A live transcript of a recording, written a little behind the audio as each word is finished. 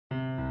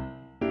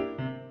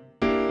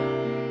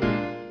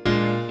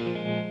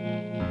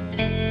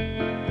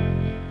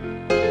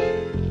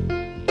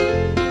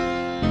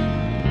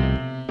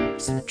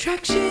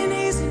Subtraction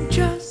isn't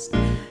just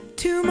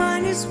 2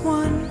 minus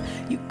 1.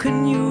 You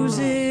can use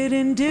it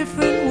in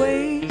different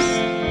ways.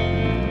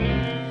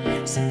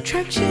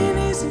 Subtraction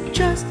isn't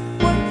just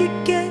what you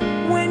get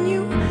when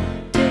you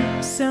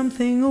take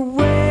something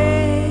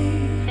away.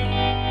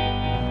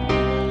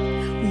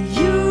 We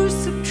use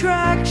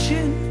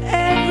subtraction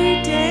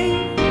every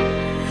day.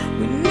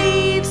 We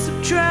need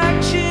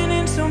subtraction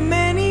in so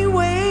many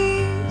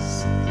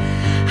ways.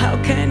 How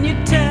can you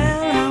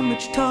tell how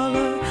much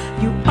taller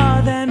you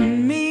are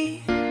than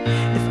me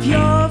if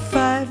you're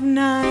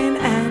 5'9"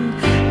 and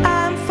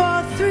I'm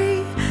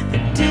 4'3"? The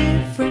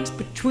difference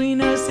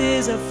between us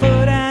is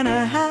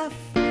 1.5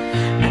 feet,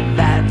 and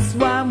that's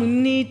why we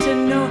need to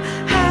know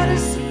how to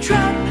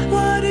subtract.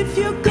 What if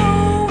you're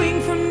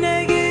going from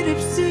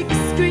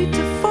 -6th Street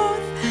to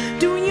 4th?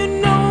 Do you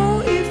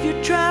know if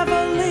you're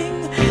traveling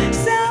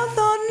south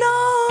or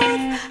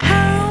north?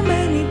 How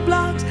many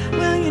blocks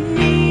will you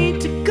need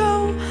to go?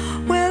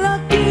 Well,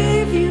 I'll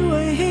give you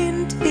a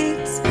hint.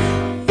 It's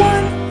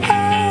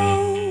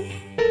 1-0.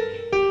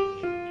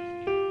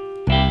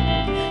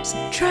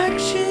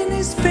 Subtraction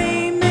is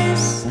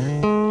famous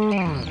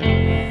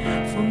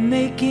for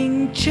making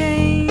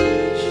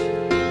change.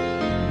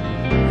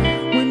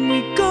 When we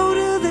go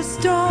to the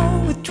store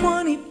with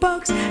 20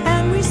 bucks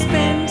and we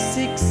spend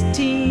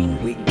 16,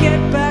 we get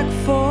back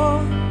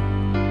 4.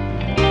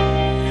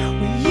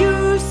 We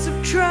use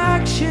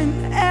subtraction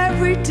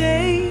every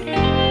day.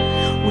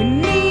 We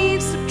need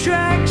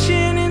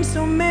subtraction in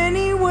so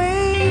many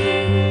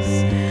ways.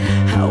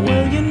 How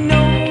will you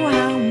know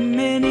how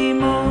many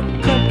more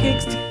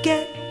cupcakes to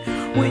get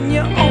when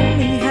you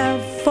only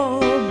have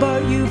 4, but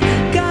you've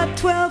got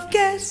 12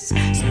 guests?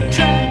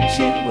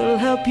 Subtraction will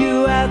help you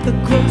at the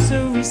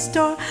grocery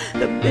store.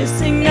 The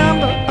missing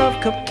number of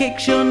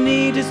cupcakes you'll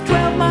need is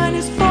 12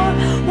 minus 4.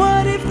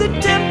 What if the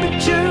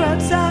temperature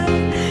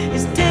outside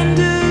is 10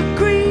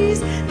 degrees?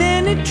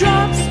 Then it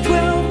drops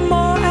 12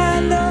 more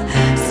and the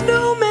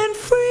snowmen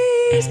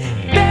freeze.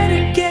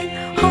 Better get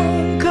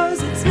home 'cause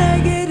it's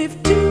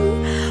 -2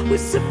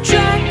 with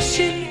subtraction.